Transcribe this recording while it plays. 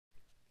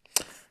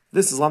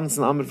This is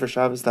Lamson Amid for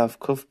Shabbos Daf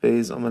Kuf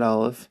Beis Amid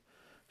Aleph.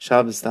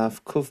 Shabbos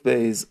Daf Kuf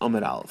Beis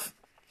Amid Aleph.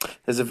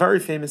 There's a very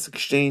famous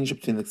exchange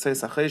between the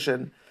Ktseis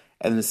HaCheshen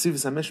and the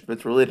Nesivos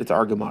HaMishpat related to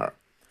our Gemara.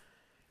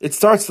 It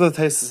starts with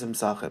the Taisus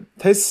Psachim.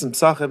 Taisus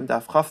Psachim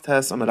Daf Chaf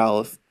Tes Amid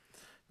Aleph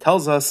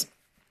tells us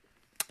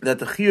that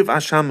the Chiyuv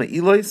Asham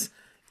Me'ilois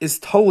is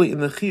totally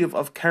in the Chiyuv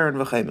of Karen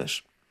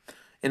V'Chemesh.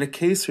 In a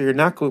case where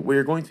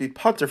you're going to be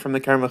pater from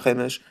the Karen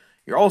V'Chemesh,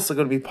 you're also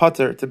going to be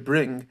pater to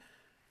bring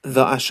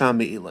the Asham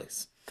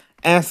Me'ilois.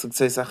 Ask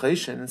Ktseis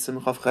HaCheshen in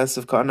Simchav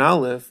Chesav Ka'an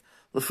Aleph,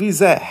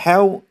 Lefizeh,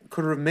 how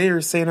could Rav Meir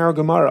say in our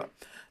Gemara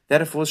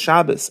that if it was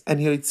Shabbos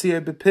and he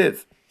Yitziyah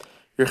B'Piv,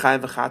 you're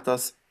Chayav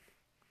V'Chatas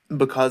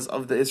because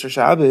of the Isra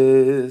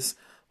Shabbos?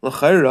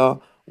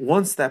 L'chaira,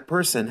 once that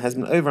person has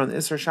been over on the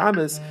Isra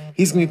Shabbos,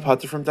 he's going to be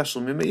pater from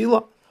Tashlumim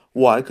Me'ilah.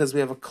 Why? Because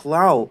we have a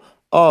klal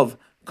of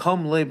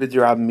Kam Le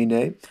B'Dirab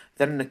Mineh,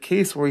 that in a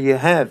case where you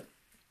have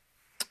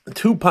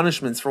two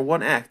punishments for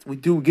one act, we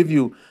do give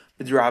you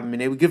B'Dirab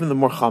Mineh, we give him the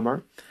more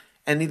chamar,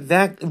 and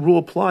that rule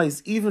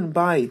applies even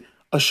by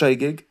a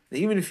shaygig.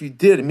 Even if you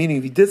did, meaning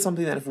if you did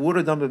something that if you would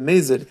have done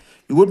b'mezid,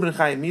 you would have been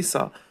chayim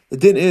misa. The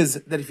din is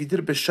that if you did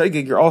it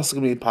b'shaygig, you're also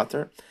going to be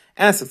pater.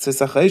 As it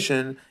says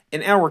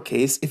in our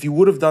case, if you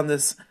would have done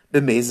this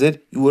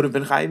b'mezid, you would have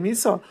been chayim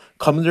misa.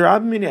 Come to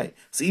Rabbi Minei.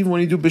 So even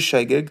when you do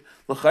b'shaygig,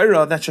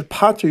 l'chayra, that should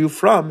pater you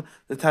from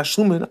the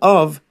tashlumin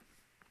of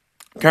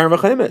Karen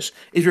V'Chemesh.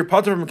 If you're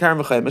pater from Karen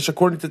V'Chemesh,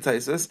 according to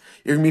Taisus,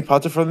 you're going to be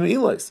pater from the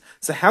Me'ilos.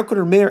 So how could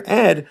a mayor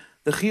add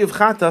the Chiyuv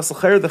Chatas?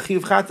 The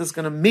Chiyuv Chatas is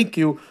going to make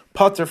you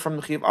pater from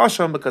the Chiyuv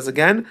Asham, because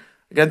again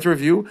to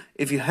review,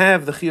 if you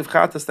have the Chiyuv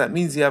Chatas, that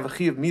means you have a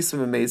Chiyuv Misa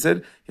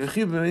V'Mezid. If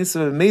you have a Chiyuv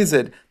Misa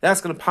V'Mezid,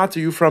 that's going to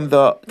pater you from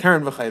the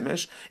Karen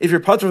V'Chemesh. If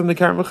you're pater from the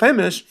Karen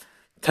V'Chemesh,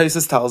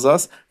 Taisus tells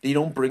us that you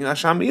don't bring the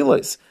Asham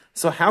Me'ilos.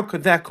 So how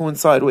could that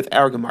coincide with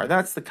our Gemara?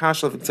 That's the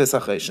kasha of the Ktseis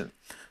HaCheshen.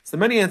 So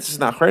many answers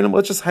in Achreinim.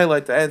 Let's just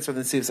highlight the answer of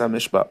the Nesivos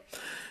HaMishpat.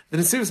 The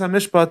Nesivos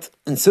HaMishpat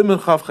in Siman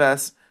Chav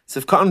Ches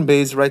Sivkatan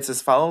Beis writes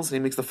as follows, and he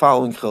makes the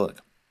following chilek.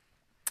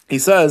 He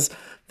says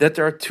that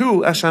there are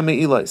two Asham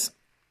Me'ilos.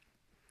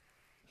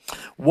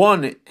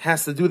 One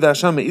has to do the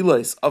Asham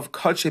Me'ilos of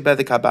Kache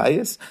Bedek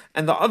Habayis,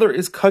 and the other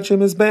is Kache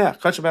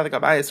Mizbeach. Kache Bedek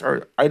Habayis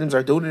are items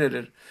are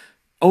donated,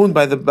 owned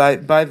by the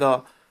building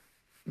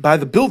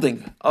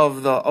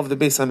of the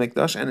Beis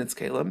Hamikdash and its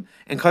Kalim,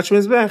 and Kache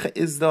Mizbeach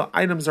is the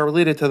items are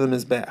related to the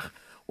Mizbeach.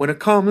 When it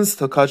comes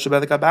to Kache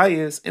Bedek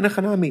Habayis in a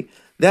Chanami,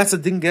 that's a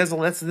din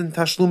gezel, that's a din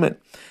tashlumin,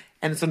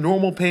 and it's a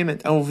normal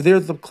payment. And over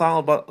there, the klal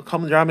about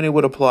Kam Ramene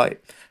would apply.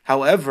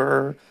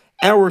 However,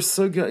 our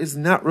sugya is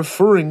not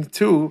referring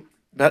to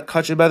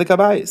Kache Bedek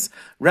Habayis.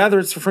 Rather,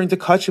 it's referring to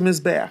Kache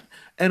Mizbeach.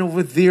 And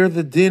over there,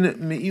 the din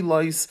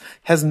Me'ilos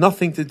has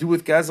nothing to do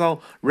with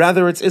gezel.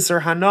 Rather, it's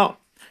Isser Hana.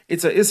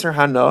 It's a Isser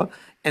Hana.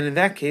 And in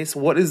that case,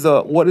 what is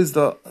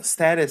the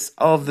status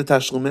of the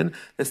tashlumin?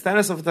 The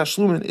status of the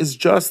tashlumin is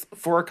just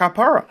for a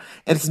kapara,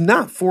 and it's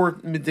not for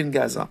midin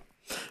gaza.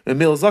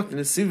 And Milzak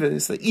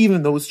is that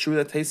even though it's true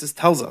that Taisus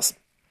tells us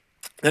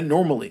that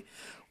normally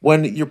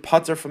when you're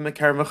pater from the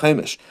Karen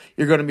V'Chemesh,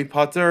 you're going to be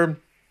pater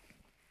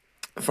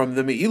from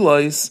the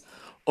Me'ilos.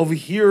 Over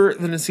here,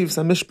 the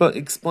Nesivos HaMishpat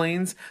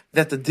explains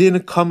that the din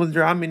Kamud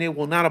Ramine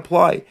will not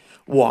apply.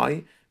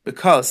 Why?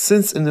 Because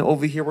since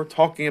over here we're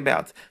talking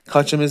about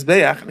Kache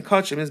Mizbeach, and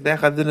Kache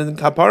Mizbeach had din in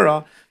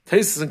Kapara,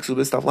 Taisus and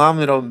Ksubis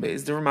Tavlam Mirom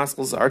Beis, the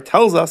Ramaskel Zar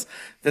tells us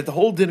that the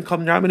whole din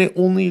Kam Ramine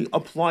only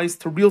applies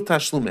to real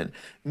Tashlumin,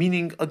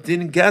 meaning a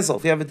din Gezel.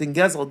 If you have a din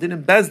Gezel, a din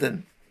in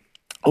Bezdin,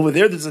 over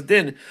there's a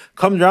din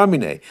Kam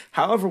Ramine.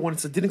 However, when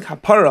it's a din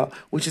Kapara,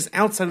 which is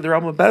outside of the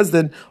realm of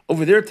Bezdin,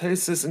 over there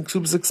Taisus and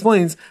Ksubis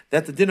explains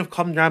that the din of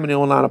Kam Ramine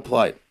will not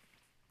apply.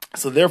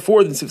 So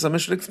therefore, the Nesivos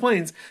HaMishpat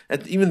explains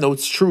that even though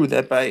it's true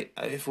that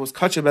if it was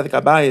Kache Bedek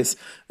Habayis,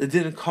 the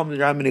din of Kam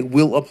Ramene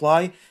will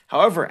apply.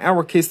 However,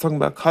 our case talking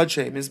about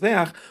Kache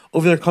Mizbeach,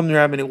 over there Kam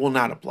Ramene will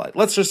not apply.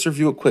 Let's just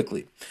review it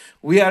quickly.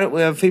 We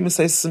have famous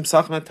Taisus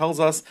Psachim that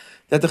tells us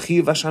that the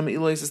Chiyuv Asham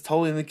Me'ilos is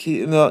totally in the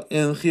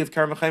Chiyuv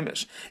Karen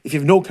V'Chemesh. If you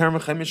have no Karen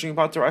V'Chemesh, you can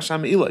pater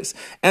Asham Me'ilos.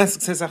 Ask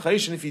Ktseis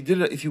HaCheshen,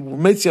 if you were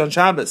Meitzi on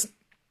Shabbos,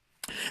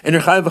 and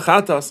your Chayav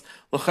V'Chatas,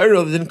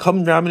 l'chayra, then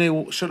Kam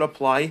Ramene should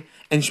apply,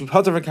 and you should be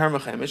pater from Karen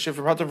V'Chemesh. If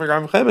you're pater from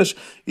Karen V'Chemesh,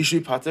 you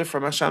should be pater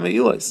from Asham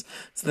Me'ilos.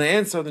 So the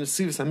answer of the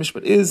Nesivos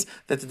HaMishpat is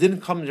that the din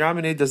Kam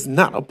Ramene does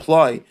not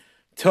apply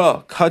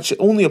to Kache,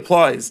 only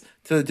applies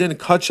to the din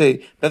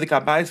Kache Bedek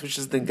Habayis, which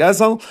is din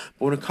Gezel.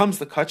 But when it comes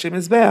to Kache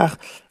Mizbeach,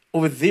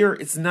 over there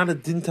it's not a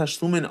din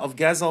tashlumin of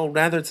Gezel,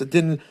 rather it's a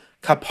din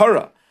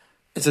kapara.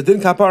 It's a din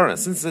kapara.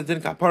 Since it's a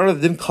din kapara,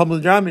 the din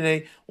Kamud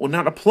Ramine will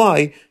not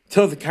apply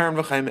to the Karen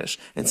V'Chemesh.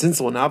 And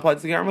since it will not apply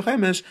to the Karen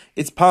V'Chemesh,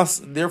 it's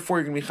therefore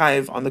you're going to be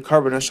chayiv on the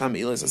Karban Asham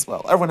Me'ilos as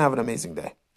well. Everyone have an amazing day.